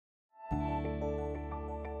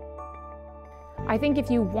I think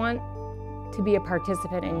if you want to be a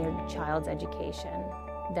participant in your child's education,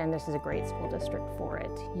 then this is a great school district for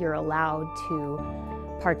it. You're allowed to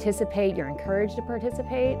participate, you're encouraged to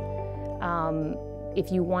participate.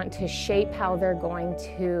 If you want to shape how they're going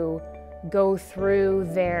to go through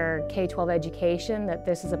their K-12 education, that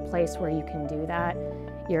this is a place where you can do that.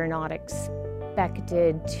 You're not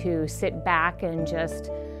expected to sit back and just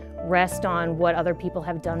rest on what other people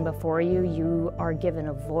have done before you. You are given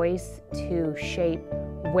a voice to shape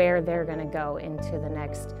where they're going to go into the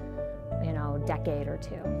next, decade or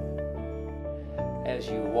two. As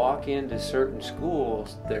you walk into certain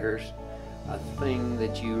schools, there's a thing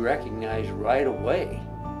that you recognize right away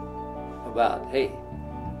about, hey,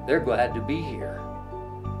 they're glad to be here.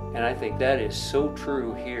 And I think that is so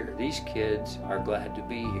true here. These kids are glad to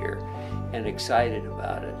be here and excited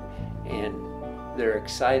about it. And they're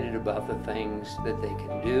excited about the things that they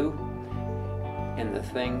can do and the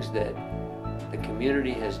things that the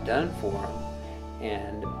community has done for them.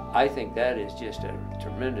 And I think that is just a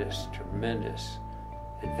tremendous, tremendous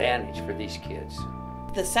advantage for these kids.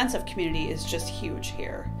 The sense of community is just huge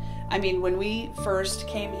here. I mean, when we first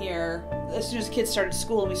came here, as soon as kids started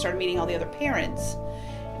school and we started meeting all the other parents,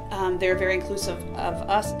 they're very inclusive of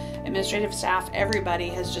us. Administrative staff, everybody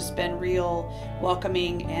has just been real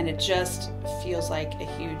welcoming, and it just feels like a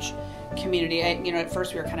huge community. At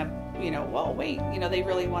first we were kind of, well, wait, they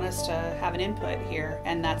really want us to have an input here,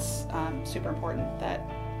 and that's super important that,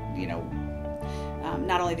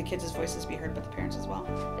 not only the kids' voices be heard, but the parents as well.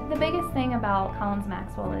 The biggest thing about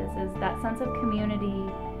Collins-Maxwell is that sense of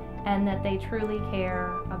community, and that they truly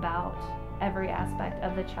care about every aspect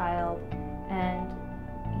of the child. And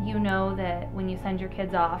you know that when you send your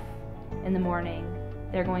kids off in the morning,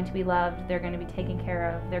 they're going to be loved, they're going to be taken care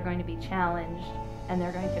of, they're going to be challenged, and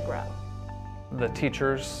they're going to grow. The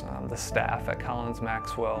teachers, the staff at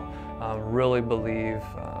Collins-Maxwell really believe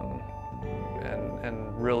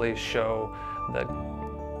and really show that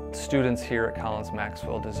students here at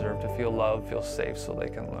Collins-Maxwell deserve to feel loved, feel safe so they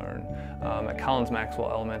can learn. At Collins-Maxwell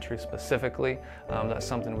Elementary specifically, that's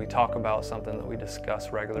something we talk about, something that we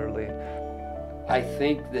discuss regularly. I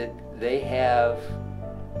think that they have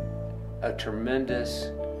a tremendous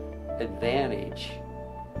advantage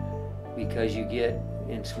because you get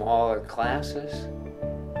in smaller classes,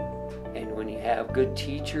 and when you have good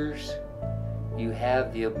teachers, you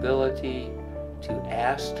have the ability to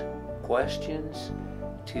ask questions,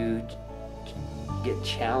 to get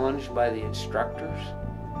challenged by the instructors,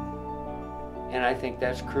 and I think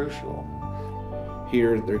that's crucial.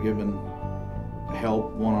 Here they're given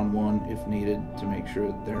help one-on-one if needed to make sure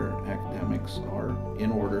that their academics are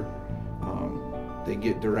in order. They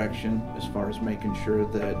get direction as far as making sure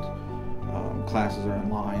that classes are in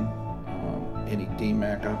line. Any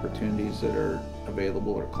DMAC opportunities that are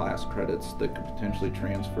available or class credits that could potentially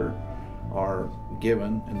transfer are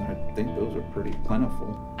given, and I think those are pretty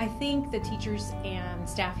plentiful. I think the teachers and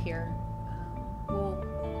staff here will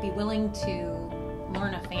be willing to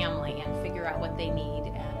learn a family and figure out what they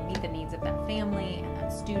need and meet the needs of that family and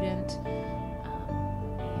that student,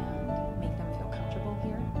 and make them feel comfortable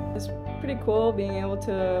here. It's pretty cool being able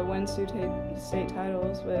to win state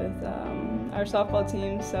titles with our softball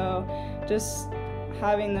team, so just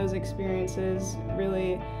having those experiences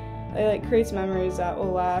really creates memories that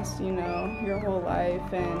will last, your whole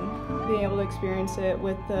life, and being able to experience it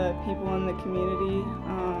with the people in the community,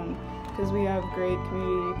 because we have great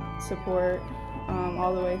community support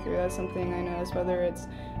all the way through. That's something I noticed, whether it's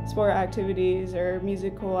sport activities or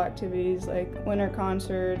musical activities like winter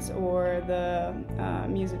concerts or the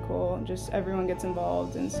musical, just everyone gets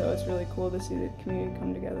involved, and so it's really cool to see the community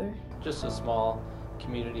come together. Just a small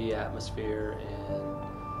community atmosphere, and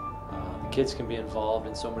kids can be involved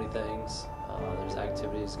in so many things. There's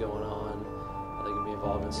activities going on. They can be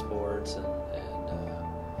involved in sports and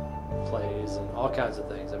plays and all kinds of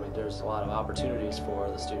things. I mean, there's a lot of opportunities for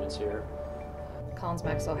the students here.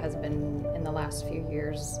 Collins-Maxwell has been, in the last few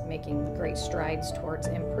years, making great strides towards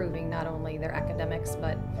improving not only their academics,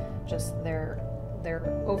 but just their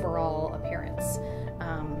overall appearance.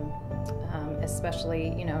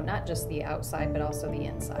 Especially, not just the outside, but also the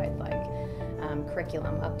inside, like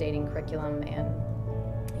curriculum, updating curriculum, and,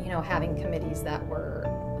 having committees that were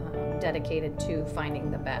dedicated to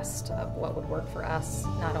finding the best of what would work for us,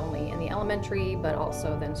 not only in the elementary, but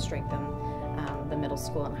also then strengthen the middle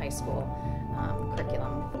school and high school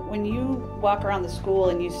curriculum. When you walk around the school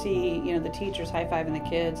and you see, the teachers high-fiving the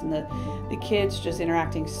kids, and the kids just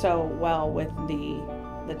interacting so well with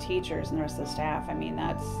the teachers and the rest of the staff, I mean,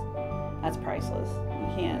 that's priceless.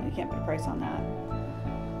 You can't put a price on that.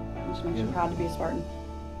 It just makes you proud to be a Spartan.